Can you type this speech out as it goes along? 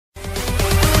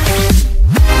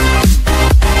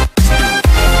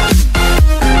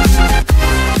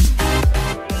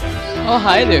Oh,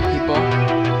 hi there, people.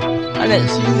 I didn't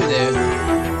see you there.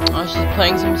 I was just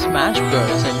playing some Smash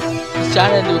Bros. And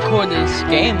decided to record this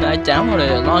game that I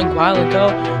downloaded a long while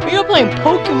ago. We are playing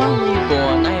Pokemon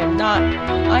Reborn.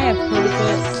 I have heard of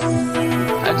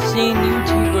it. I've seen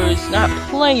YouTubers not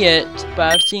play it,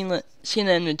 but I've seen it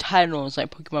in the titles,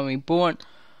 like Pokemon Reborn.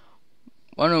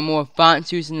 One or more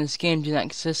fonts used in this game do not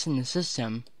exist in the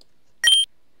system.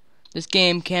 This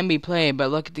game can be played,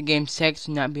 but look at the game's text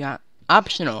will not be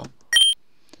optional.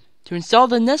 To install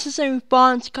the necessary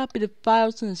fonts, copy the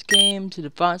files in this game to the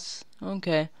fonts.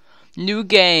 Okay. New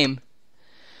game.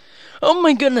 Oh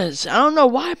my goodness. I don't know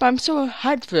why, but I'm so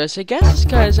hyped for this. I guess it's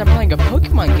because I'm playing a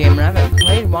Pokemon game and I haven't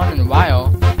played one in a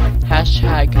while.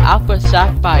 Hashtag Alpha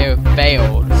Sapphire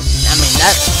failed. I mean,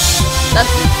 that's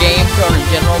the game code in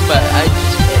general, but it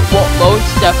won't load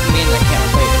stuff for me and I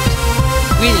can't play it.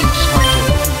 Greetings,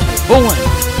 Hunter. Reborn.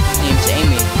 My name's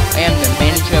Amy. I am the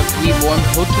manager of Reborn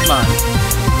Pokemon.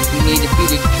 You need to be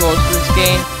the controls for this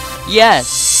game?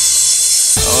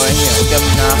 Yes! Oh, right here,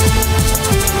 coming up.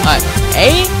 Alright,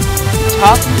 A,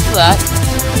 talk to the left.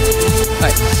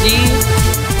 Alright, C,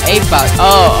 A button.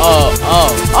 Oh!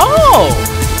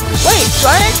 Wait, so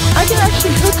I can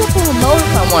actually hook up a remote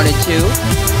if I wanted to.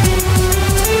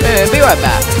 Wait, be right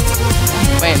back.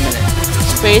 Wait a minute.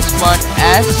 Space 1,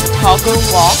 S, toggle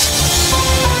walk.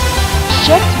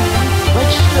 Check,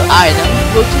 register item,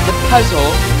 go to the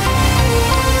puzzle.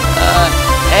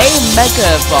 A, Mega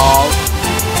Evolve,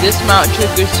 dismount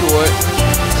trigger sword,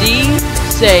 D,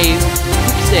 save,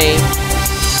 quick save,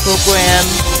 program.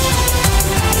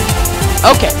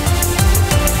 Okay.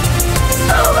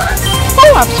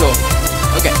 Oh, absolutely.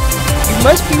 Okay. You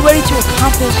must be ready to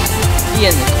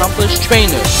be an accomplished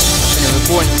trainer in a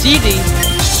Reborn City.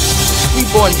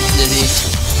 Reborn City.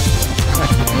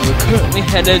 We're currently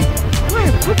headed. Why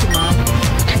are Pokemon?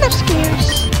 Kind of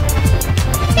scarce.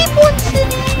 Reborn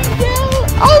City. Well,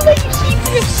 I'll let you see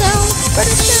for yourself, but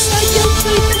it's not an ideal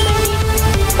place for many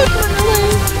Pokemon to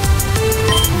live.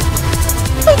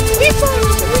 But Reborn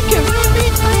is a weekend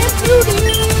rampant I am beauty.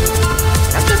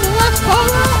 After the last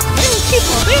fallout, many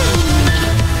people abandoned the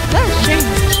region. That has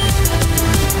changed.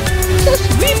 This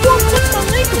Reborn Pokemon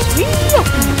Lake is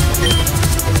reopened.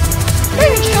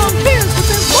 Very strong players have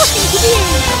been flocking to the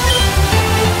area.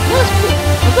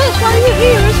 That's why you're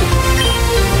here, isn't it?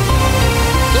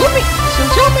 So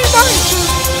tell me about it.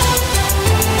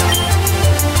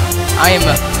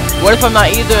 What if I'm not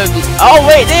either of these? Oh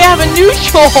wait, they have a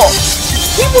neutral!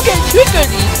 People get triggered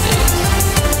these days.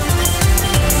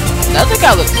 The other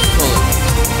guy looks cool.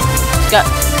 It's got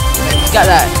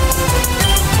that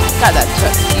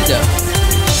tuxedo.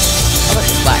 How about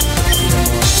the black tuxedo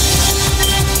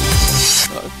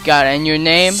more? Oh god, and your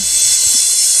name?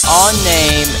 Our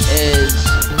name is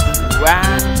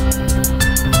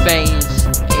Phase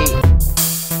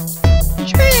 8.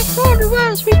 Transporter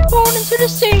was reporting to the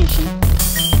station.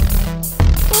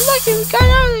 Well, lucky we got out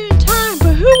of there in time,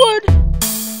 but who would?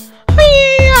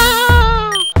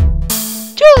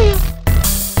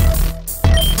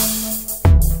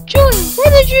 Julia, what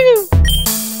did you do?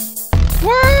 I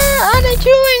didn't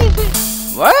do anything.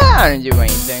 What? I didn't do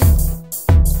anything.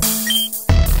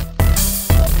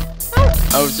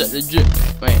 I was at the gym.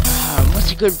 Wait,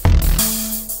 what's a good?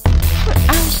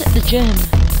 I was at the gym,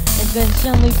 and then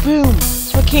suddenly, boom!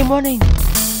 So I came running.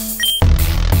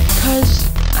 Cause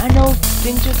I know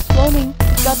things are exploding.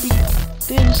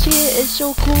 Didn't see it. It's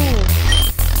so cool.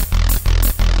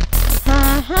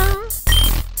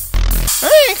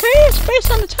 Okay, space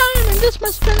on the time, and this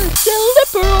must have been a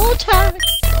deliberate attack.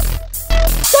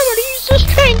 Somebody used this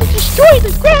train to destroy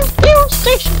the Ground Zero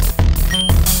station.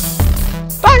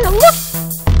 By the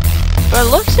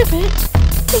looks of it,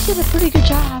 they did a pretty good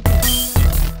job.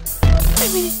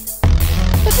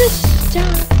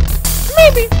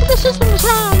 Maybe for the system is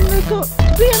on to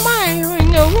be in my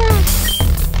ring over.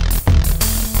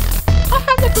 I'll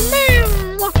have the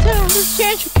command locked down this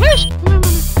education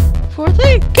before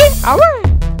they get away.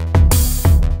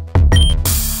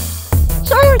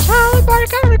 Sorry, child, but I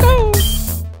gotta go.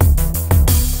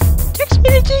 Text me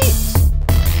the deeds.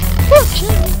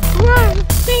 Fortune, run,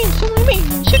 things to my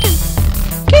meeting, chicken.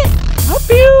 Help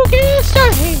you get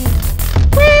started.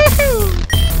 Woohoo!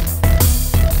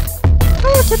 Go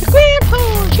to the Grand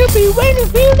Hall. She'll be waiting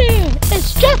for you there.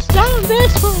 It's just on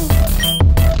this phone.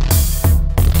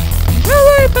 Don't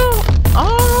worry about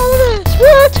all of this.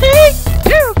 We'll take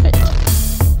care of it.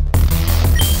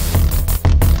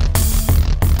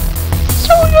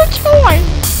 So you're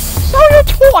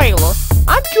Toiler.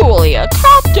 I'm Julia,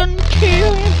 Captain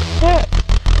Killing Pet.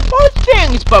 All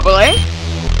things bubbly.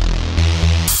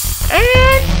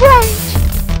 And bright.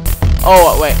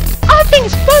 Oh, wait. All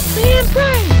things fun playing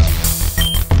friends.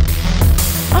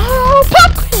 Oh,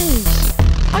 pop quiz!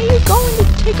 Are you going to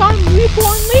take on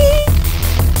Reborn League?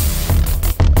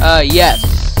 Yes.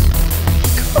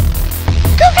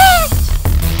 Correct!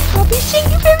 I'll be seeing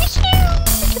you very soon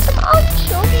because I'm on the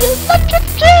show the electric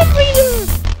gym leader.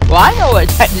 Well, I know what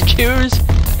type to choose.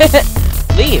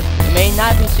 Leave. It may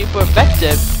not be super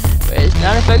effective, but it's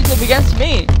not effective against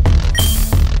me.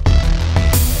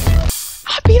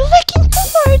 I'll be looking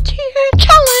forward to your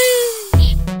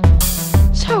challenge.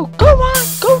 So go on,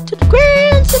 go to the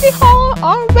Grand City Hall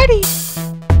already.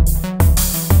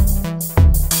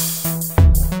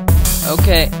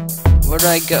 Okay, where do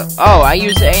I go? Oh, I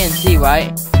use A and C,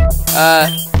 right?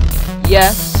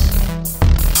 Yes.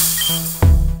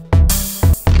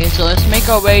 Okay, so let's make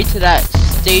our way to that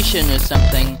station or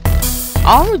something.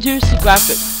 I'll reduce the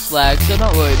graphics lag, so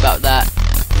don't worry about that.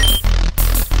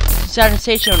 It's at a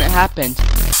station when it happened.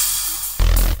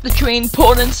 The train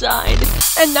pulled inside,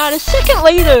 and not a second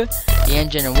later, the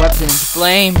engine erupted into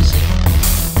flames.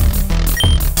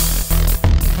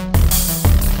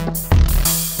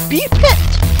 Be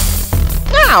picked!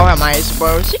 Now am I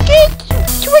supposed to get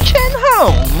to return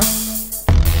home?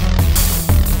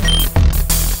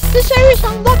 This area is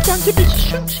on lockdown due to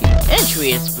destruction.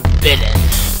 Entry is forbidden.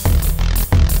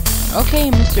 Okay,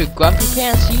 Mr. Grumpy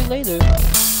Pants, see you later.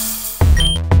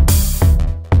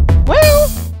 Well,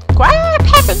 crap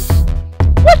happens.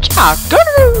 What y'all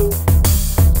gonna do?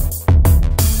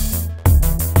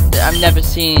 I've never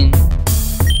seen.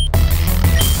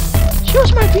 She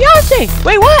was my fiance!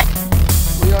 Wait, what?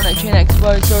 We on a train that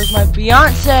exploded, so was my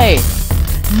fiance!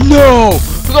 No!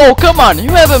 Oh, come on!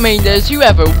 Whoever made this, you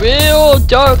have a real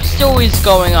dark stories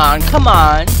going on. Come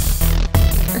on!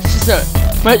 This is a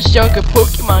much darker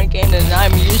Pokemon game than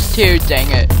I'm used to, dang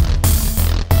it.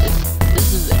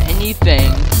 This is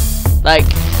anything. Like,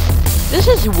 this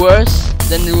is worse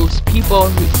than those people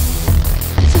who...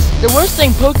 This is the worst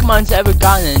thing Pokemon's ever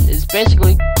gotten is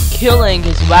basically killing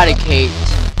his Eradicate.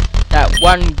 That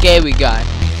one Gary guy.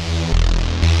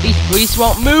 These police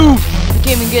won't move! I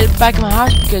can't even get back in my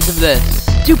house because of this.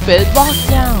 Stupid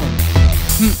lockdown!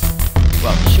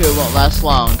 Well, sure it won't last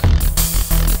long.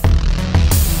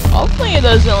 Hopefully it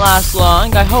doesn't last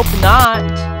long. I hope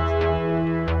not.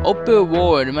 Open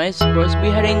reward. Am I supposed to be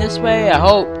heading this way? I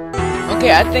hope.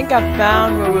 Okay, I think I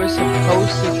found where we're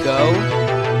supposed to go.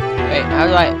 Wait, how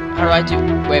do I do?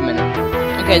 Wait a minute.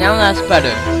 Okay, now that's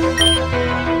better.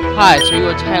 Hi, it's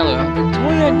Rio Tyler. I'm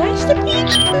Victoria. Nice to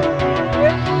meet you.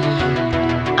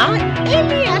 I'm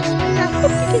Amy Aspen. I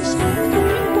hope you can see me.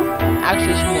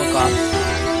 Actually, it's more off.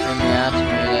 Amy Aspen.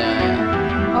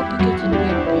 I hope you get to the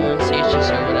Reborn stations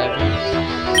or whatever.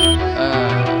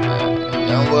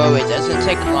 Don't worry, it doesn't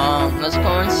take long. Let's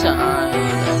go inside.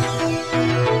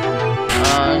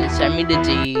 Send me the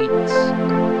deeds.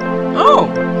 Oh,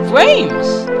 frames!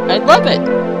 I love it.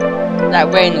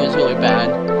 That rain was really bad.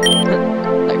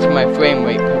 Like for my frame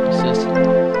rate purposes.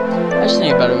 I just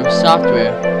need better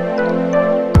software.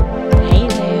 Hey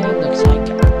there, looks like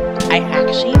I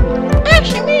actually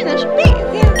managed to beat you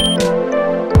here.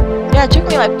 Yeah, it took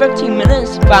me like 15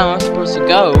 minutes to find where I'm supposed to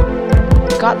go. We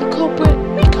got the culprit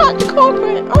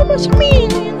almost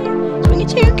immediately. So we can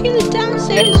take you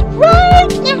downstairs right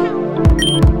now.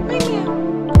 Right now.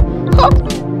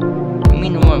 Culprit. You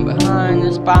mean the one behind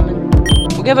this bombing?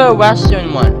 We'll give her a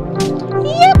Western one.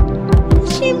 Yep.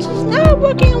 Seems it's not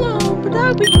working alone, but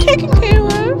I'll be taken care of.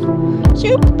 So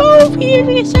you both here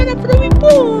to sign up for the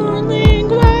Reborn League,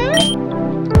 right?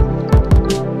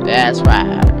 That's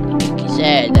right. He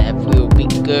said that we will be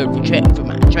good for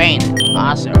my training.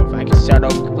 Also, if I can start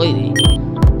over completely.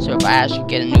 So if I actually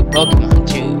get a new Pokemon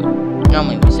too.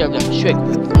 Normally we serve them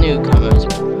strictly for newcomers.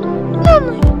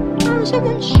 Normally, I reserve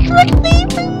them strictly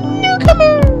for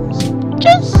newcomers.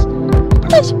 Just,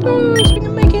 I suppose we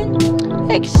can make an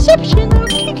exception on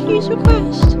Kiki's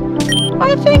request.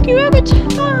 I think you have a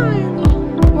time.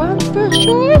 Well, first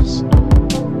choice?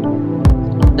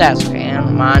 That's okay,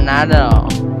 mine not at all.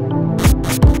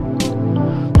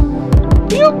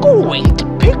 We're going to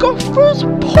pick our first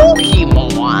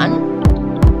Pokemon.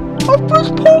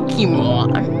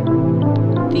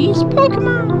 These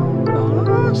Pokemon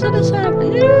are set aside for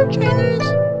new trainers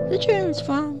to choose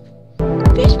from.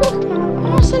 These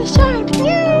Pokemon are set aside for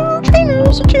new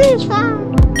trainers to choose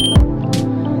from.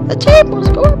 The tables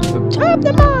go up from top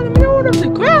to bottom in order of the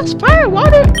grass, fire,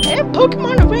 water, and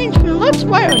Pokemon arranged from left to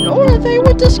right in order they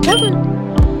were discovered.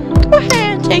 Go ahead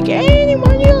and take any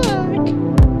one you like.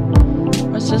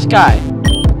 What's this guy?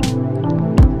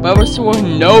 Bulbasaur?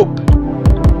 Nope.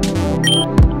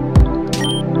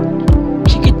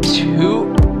 Pikachu?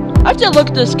 I have to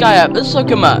look this guy up. Let's look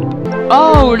him up.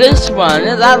 Oh, this one.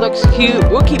 That looks cute.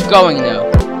 We'll keep going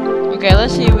though. Okay,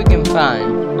 let's see if we can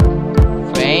find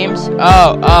frames.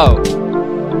 Oh.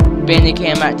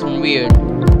 Bandicam acting weird.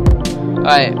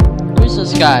 Alright, who's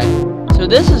this guy? So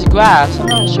this is Grass. I'm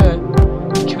not sure.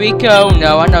 Trico.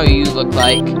 No, I know who you look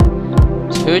like.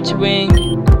 Turtwing.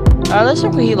 Let's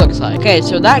look what he looks like. Okay,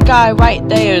 so that guy right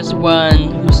there is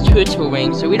one who's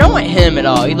Turtwing. So we don't want him at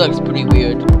all. He looks pretty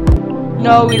weird.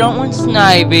 No, we don't want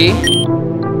Snivy.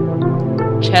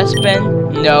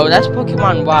 Chespin? No, that's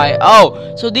Pokemon Y. Oh,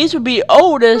 so these would be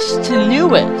oldest to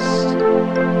newest.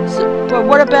 So, but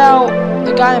what about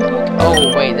the guy in Pokemon?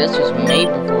 Oh, wait, this was made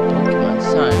before Pokemon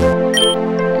Sun.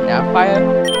 Now Fire?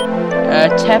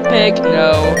 Tepig?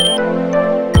 No.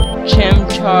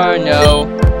 Chimchar? No.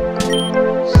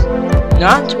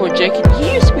 Not Torchic. He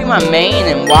used to be my main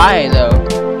in Y, though.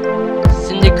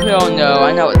 Cyndaquil? No.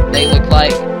 I know what they look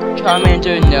like.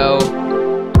 Charmander? No.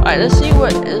 Alright, let's see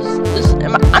what is this.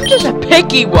 I'm just a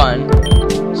picky one.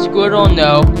 Squirtle,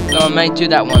 no. No, I might do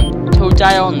that one.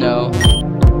 Totodile, no.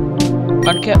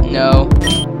 Mudkip, no.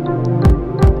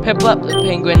 Piplup the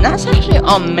penguin. That's actually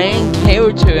our main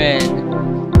character in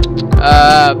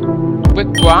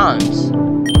Rick Bronze.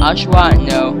 Oshawott,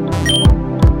 no.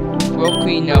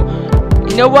 Brokey, no.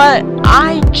 You know what?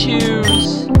 I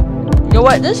choose. You know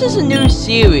what? This is a new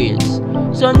series.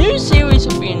 So a new series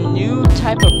will be a new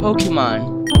type of Pokemon.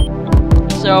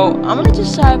 So, I'm gonna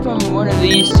decide from one of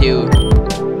these two.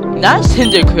 Not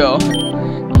Cyndaquil.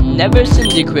 Never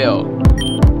Cyndaquil.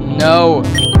 No.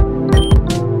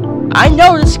 I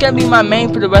know this is gonna be my main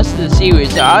for the rest of the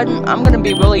series, so I'm gonna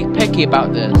be really picky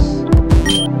about this.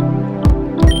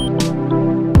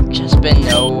 Chespin,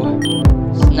 no.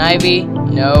 Snivy,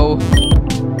 no.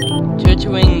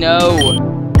 Turtwing, no.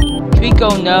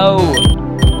 Trico, no.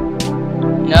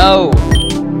 No.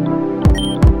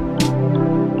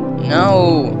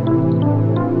 No.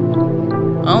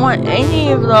 I don't want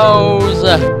any of those.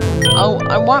 Oh,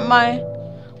 I want my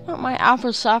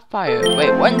Alpha Sapphire.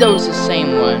 Wait, when those the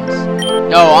same ones?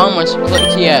 No, I almost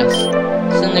clicked yes.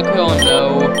 Cyndaquil,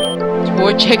 no.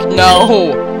 Torchic,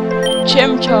 no.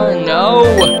 Chimchar, no.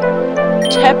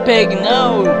 Tepig,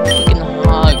 no. Freaking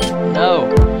Hog, no.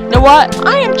 You know what?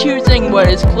 I am choosing what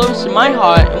is close to my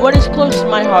heart, and what is close to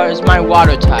my heart is my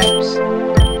water types.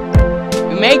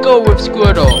 We may go with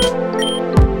Squirtle.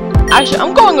 Actually,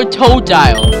 I'm going with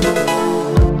Totodile.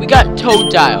 We got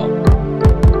Totodile.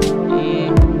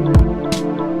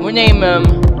 We'll name him.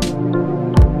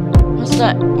 What's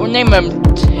that? We'll name him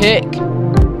Tick-Tock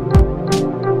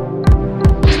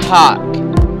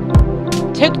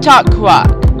Quack.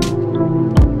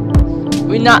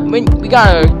 We got a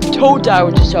Totodile,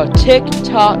 which is our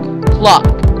Tick-Tock Clock.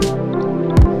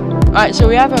 Alright, so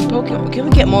we have a Pokemon. Can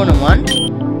we get more than one?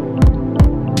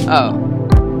 Oh.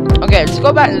 Okay, let's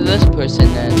go back to this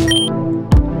person then.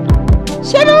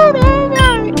 Settle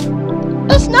down,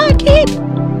 let's not keep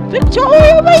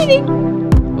Victoria waiting.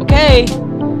 Okay.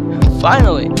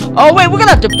 Finally. Oh wait, we're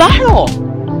gonna have to battle.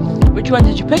 Which one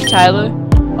did you pick, Tyler?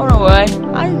 Oh no way.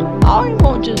 I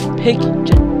won't just pick.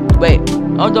 Wait.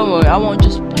 Oh don't worry. I won't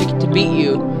just pick to beat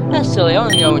you. That's silly. I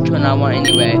only know which one I want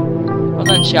anyway. Well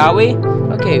then, shall we?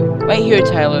 Okay. Right here,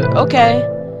 Tyler. Okay.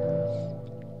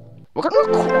 We're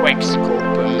gonna quick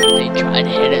scope them if they try to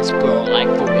hit us, bro, like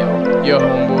for real. Yo,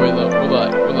 homeboy, look,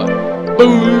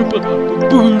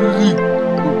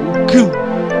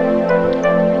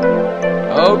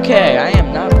 okay, I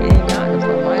am not being out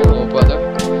for my little brother.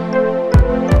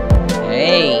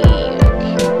 Hey, I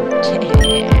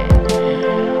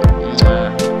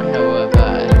know of a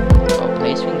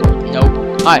place we can go. Nope.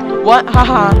 Alright, what?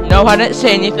 Haha. No, I didn't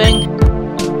say anything.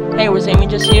 Hey, was Amy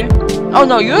just here? Oh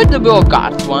no, you're the real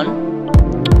goth one.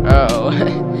 Oh,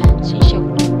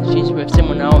 she's with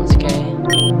someone else, okay?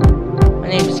 My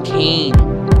name's Kane.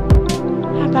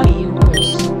 How about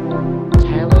yours,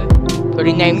 Tyler?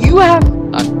 Pretty name. You have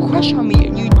a crush on me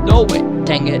and you know it,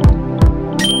 dang it.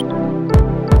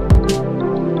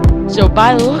 So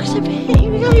by the looks of it,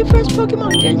 you got your first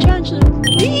Pokemon. You're gonna challenge the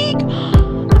league.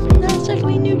 I'm not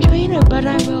exactly a new trainer, but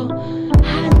I will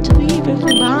have to leave it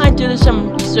from behind due to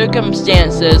some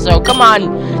circumstances. So come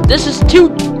on, this is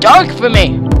too dark for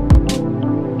me.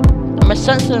 I'm a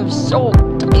sensitive soul,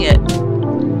 dang it.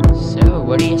 So,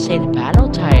 what do you say to battle,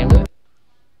 Tyler?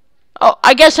 Oh,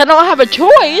 I guess I don't have a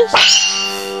choice.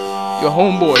 Your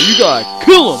homeboy, you gotta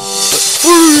kill him.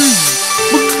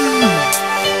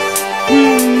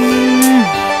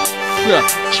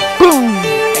 Boom!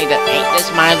 Hey, ain't this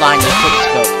my line, you quick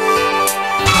scope.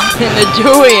 And the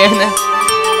Julian.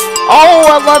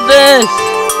 Oh, I love this.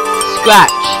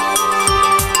 Scratch.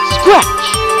 Scratch.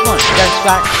 Come on, you gotta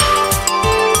scratch.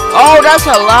 Oh, that's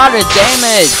a lot of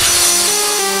damage.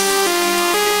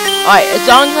 Alright, as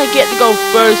long as I get to go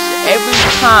first every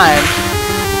time.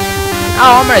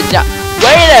 Oh, I'm gonna die.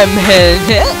 Wait a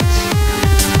minute.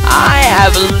 I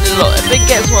have a little. If it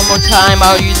gets one more time,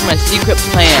 I'll use my secret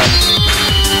plan.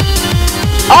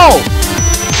 Oh!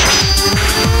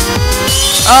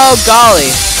 Oh,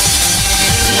 golly.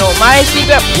 You know, my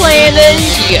secret plan is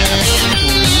here.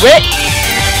 Rick.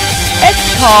 It's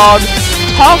called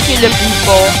talking to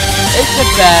people. It's the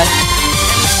best.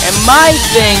 And my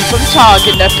thing from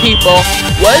talking to people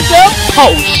was a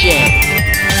potion.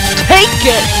 Take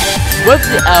it with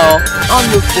the L on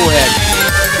your forehead.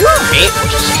 You're me. What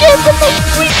you scared from my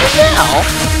creature now?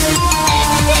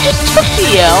 You just took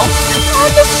the L on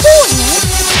the forehead.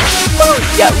 Oh,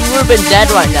 yeah, we would have been dead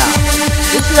right now.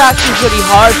 This is actually pretty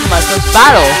hard for my first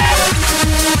battle.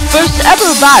 First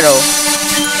ever battle.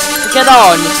 Look at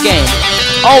all in this game.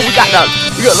 Oh, we got the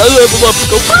level up to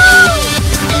go.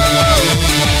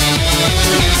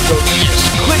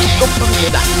 Quick, go from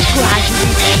that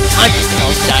gradually and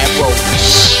until die, bro.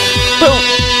 Boom.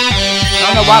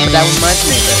 I don't know why, but that reminds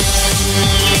me of it.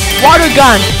 Water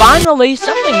gun. Finally,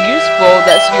 something useful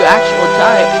that's your actual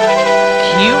type.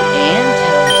 Cute and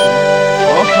talented.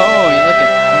 Oh, you're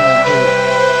looking.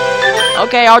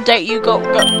 Okay, I'll date you. Go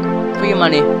for your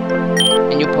money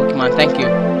and your Pokemon. Thank you.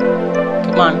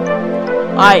 Come on.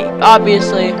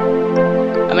 Obviously.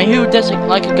 I mean, who doesn't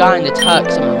like a guy in the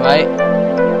tux? Am I right?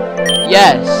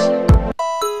 Yes.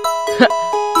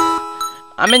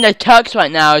 I'm in the tux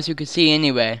right now, as you can see.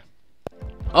 Anyway.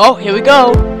 Oh, here we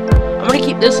go. I'm gonna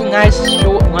keep this a nice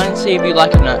short line. See if you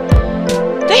like it or not.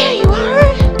 There you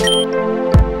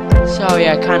are. Sorry,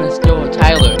 I kind of stole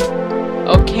Tyler.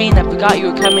 Okay, and I forgot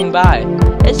you were coming by.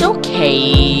 It's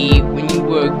okay. When you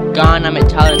were gone, I met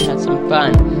Tyler and had some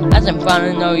fun. Had some fun. I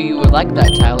didn't know you were like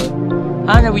that, Tyler.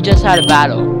 I know we just had a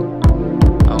battle.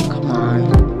 Oh, come on.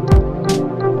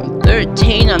 I'm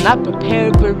 13. I'm not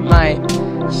prepared for my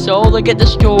soul to get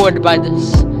destroyed by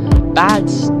this bad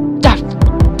stuff.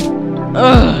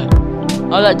 Ugh.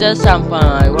 Oh, that does sound fun.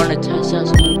 I want to test out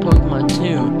some new Pokemon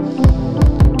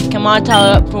too. Come on,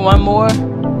 Tyler, up for one more.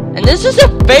 And this is a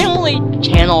family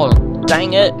channel,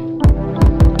 dang it.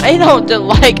 I don't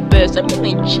like this, I'm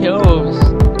getting chills.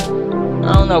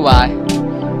 I don't know why.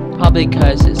 Probably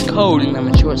because it's cold and I'm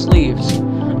in short sleeves.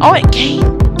 Oh, it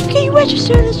came. Can you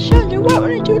register this shelter? Why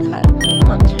would I do that? Come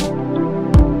on.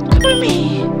 Come with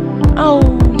me. Oh,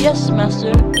 yes,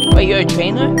 master. Wait, you're a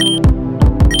trainer?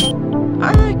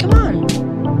 Come on.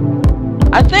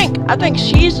 I think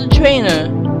she's the trainer.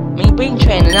 Me being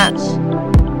trainer,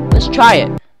 let's try it.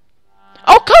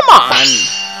 Oh, come on!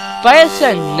 Fire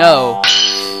said no.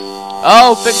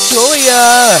 Oh,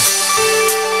 Victoria!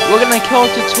 We're gonna kill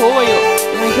Tutorial.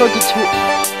 We're gonna kill Tutorial.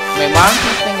 Wait, why am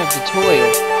I thinking of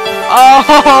Tutorial?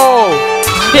 Oh!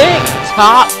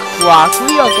 Tick-tock clock.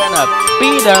 We are gonna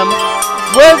beat him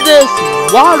with this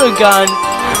water gun.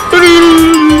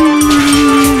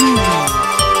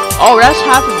 Oh, that's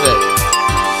half of it.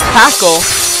 Tackle.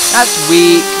 That's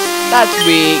weak. That's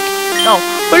weak. No.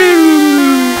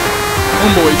 Oh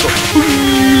my god.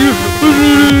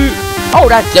 Oh,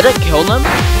 that didn't kill them?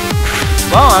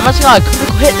 Well, I must have got a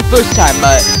critical hit the first time,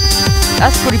 but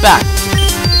that's pretty bad.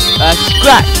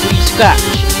 Scratch, please scratch.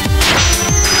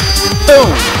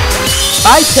 Boom.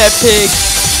 Bye, Pig.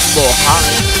 Little hot.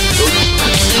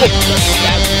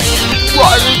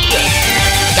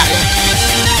 Got it.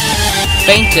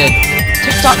 Fainted.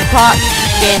 Tick-tock clock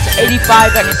gains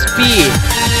 85 XP.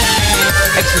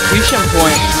 Execution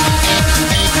points.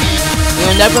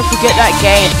 You'll never forget that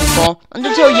game, people.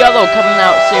 Undertale Yellow coming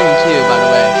out soon too, by the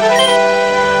way.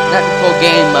 Not the full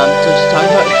game, just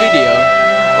talking about the video.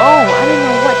 Oh, I didn't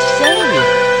know what to say.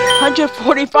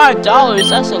 $145,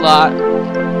 that's a lot.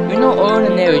 You're no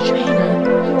ordinary trainer.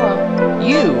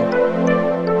 You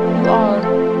are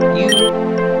you.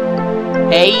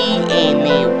 Hey,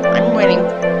 Amy, I'm waiting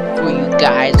for you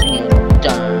guys when you're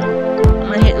done.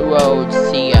 I'm gonna hit the road,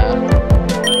 see ya.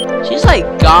 She's like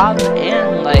goth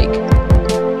and like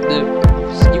the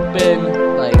stupid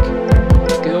like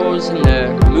girls in the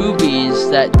movies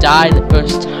that die the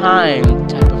first time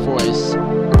type of voice.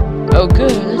 Oh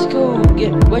good, let's go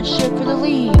get registered for the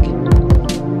league.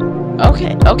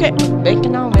 Okay,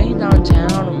 making our way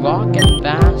downtown and rocking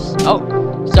fast. Oh,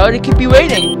 sorry to keep you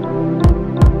waiting.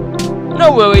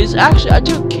 No worries, actually I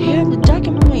took care of the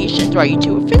documentation while you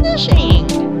two were finishing.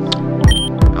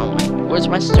 Oh my, where's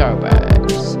my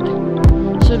Starbucks?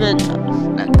 So then,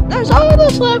 there's all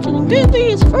that's left and get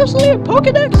these. Firstly, a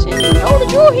Pokedex, and you know the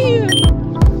drill here.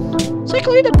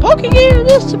 Secondly, the Pokegear.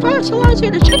 This device allows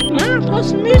you to check the map,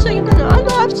 plus the music, and then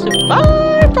unlocks to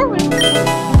buy for it.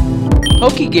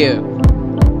 Pokegear.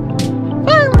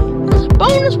 Finally, there's a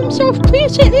bonus from Surf.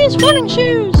 Please take these running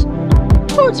shoes.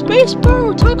 Hold space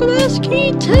bar, toggle this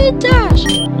key to the dash.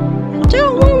 And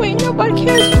don't worry, nobody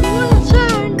cares if you're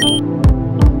inside.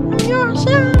 When you're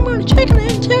outside, I'm gonna check an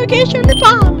interrogation to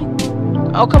follow me.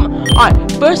 Oh, come on.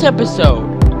 Alright, first episode.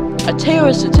 A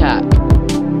terrorist attack.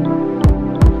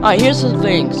 Alright, here's the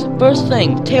things. First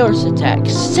thing, terrorist attack.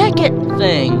 Second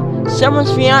thing,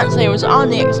 someone's fiance was on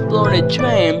the exploded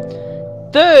train.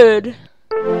 Third,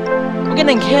 we're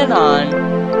getting hit on.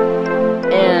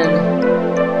 And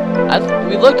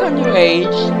we look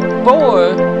underage.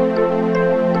 4,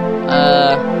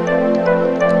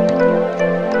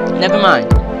 never mind.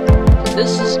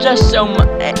 This is just so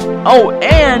much. Oh,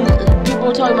 and people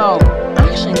were talking about.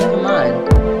 Actually, never mind.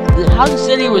 How the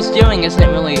city was doing isn't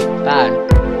really bad.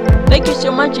 Thank you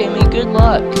so much, Amy. Good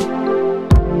luck.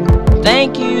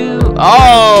 Thank you.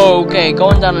 Oh, okay.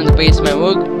 Going down in the basement.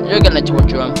 You're gonna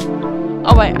torture him.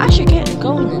 Oh wait, I should get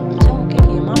going and tell Kiki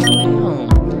I'm on my way home.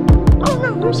 Oh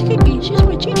no, where's Kiki? She's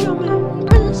with Chicho Man.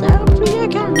 Presents out for your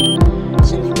account.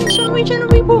 Sending me some regional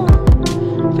Reborn.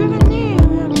 Very near,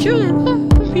 I'm sure they love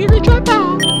for you to drop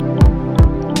out.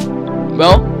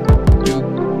 Well,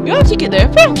 you have to get there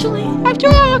eventually. After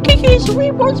all, Kiki's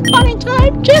Reborn spotting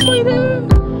time gym leader.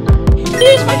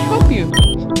 These might help you.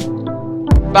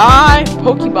 Bye,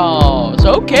 Pokeballs.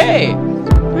 Okay.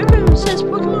 Remember, it says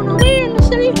Pokemon are rare in the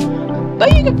city,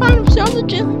 but you can find themselves in the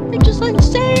gym. They just like to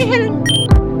stay hidden.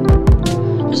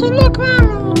 Just look around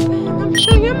a little bit, and I'm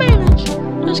sure you'll manage.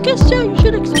 Just get still, you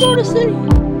should explore the city.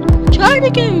 Try to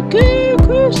get a good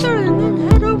cruise started, and then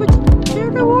head over to the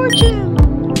Pure War Gym.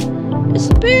 It's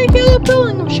a big yellow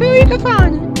building. I'm sure you can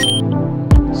find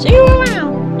it. See you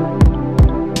around.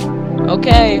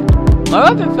 Okay. My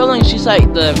rough feeling she's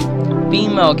like the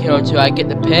female character I get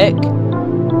to pick.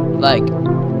 Like,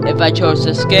 if I chose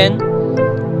this skin.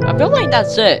 I feel like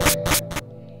that's it.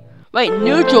 Wait,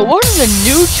 neutral. What would the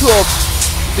neutral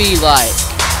be like?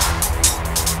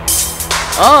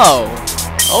 Oh.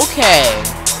 Okay.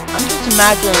 I'm just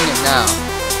imagining it now.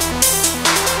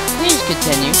 Please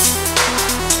continue.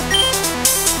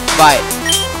 Right.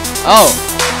 Oh.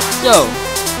 So.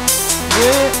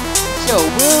 Where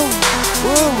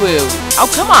were we? Oh,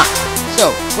 come on! So,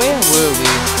 where were we?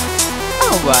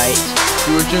 Alright.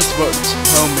 You were just about to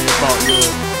tell me about your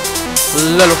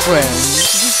little friend.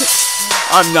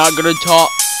 I'm not gonna talk.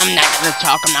 I'm not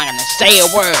gonna say a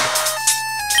word.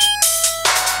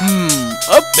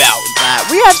 About that.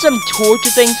 We have some torture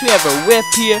things. We have a whip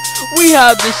here. We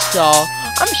have this saw.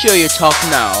 I'm sure you're talking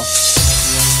now.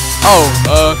 Oh,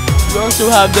 we also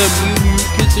have the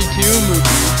Kissing 2 movie.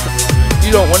 You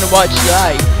don't want to watch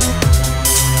that.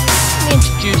 Let me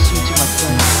introduce you to my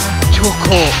friend,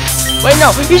 Choco. Wait,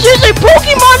 no, he's using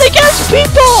Pokemon against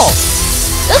people!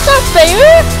 That's not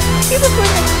fair! People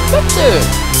couldn't expect it.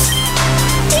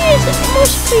 He is the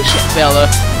most patient fella.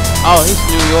 Oh, he's a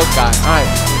New York guy.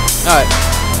 Alright,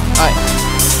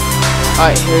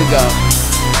 here we go.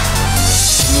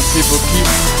 And the people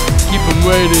keep him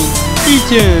waiting.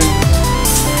 Eating!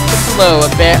 To blow a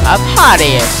bit of hot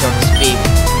air, so to speak.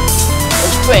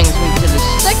 Which brings me to the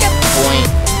second point.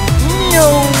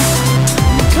 No,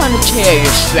 what kind of chair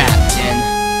you're strapped in?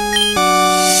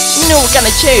 You know what kind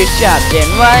of chair you're strapped in,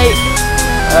 right?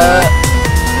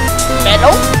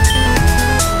 Metal?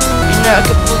 You're not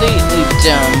completely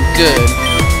dumb. Good.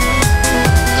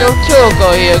 So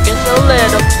Choco here gets a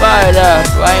little fired up,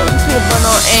 right, when people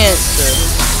don't answer.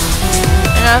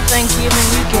 And I think even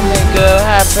you can make it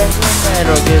happen when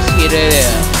metal gets heated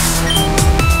up.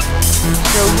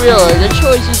 So really, the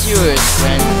choice is yours,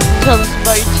 friend. Tell us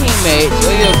about your teammates,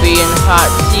 or you'll be in the hot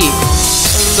seat.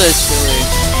 Literally.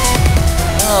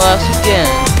 I'll ask again.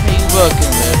 Who you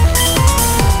working with?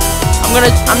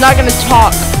 I'm not gonna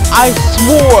talk. I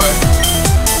swore.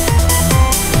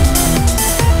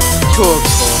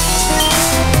 Choco.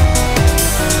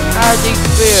 How do you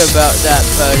feel about that,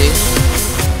 buddy?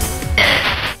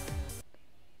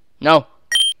 No.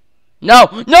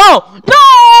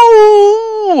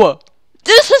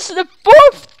 This is the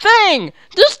fourth thing!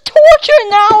 There's torture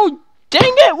now!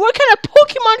 Dang it, what kind of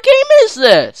Pokemon game is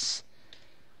this?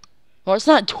 Well, it's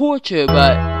not torture,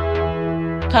 but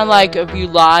kind of like if you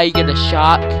lie, you get a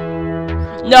shock.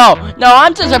 No,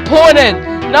 I'm disappointed!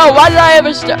 No, why did I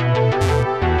ever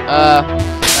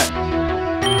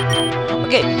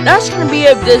okay, that's gonna be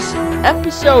of this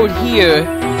episode here.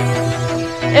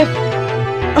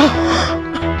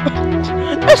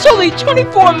 It's only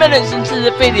 24 minutes into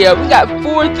the video. We got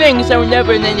 4 things that were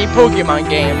never in any Pokemon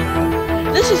game.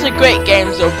 This is a great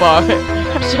game so far.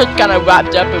 I'm still kind of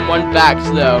wrapped up in one fact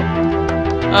though.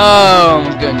 Oh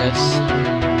my goodness.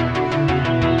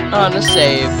 how to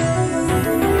save.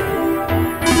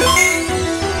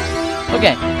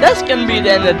 Okay, that's gonna be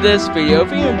the end of this video.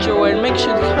 If you enjoyed, make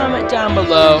sure to comment down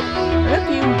below. And if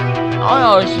you, I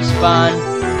always just fun.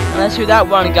 Unless you're that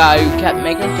one guy who kept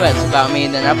making threats about me,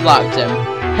 then I blocked him.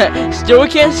 Still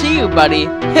can't see you, buddy.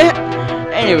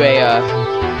 Anyway,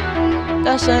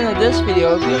 that's the end of this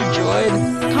video. If you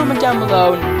enjoyed, comment down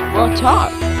below and we'll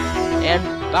talk. And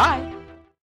bye.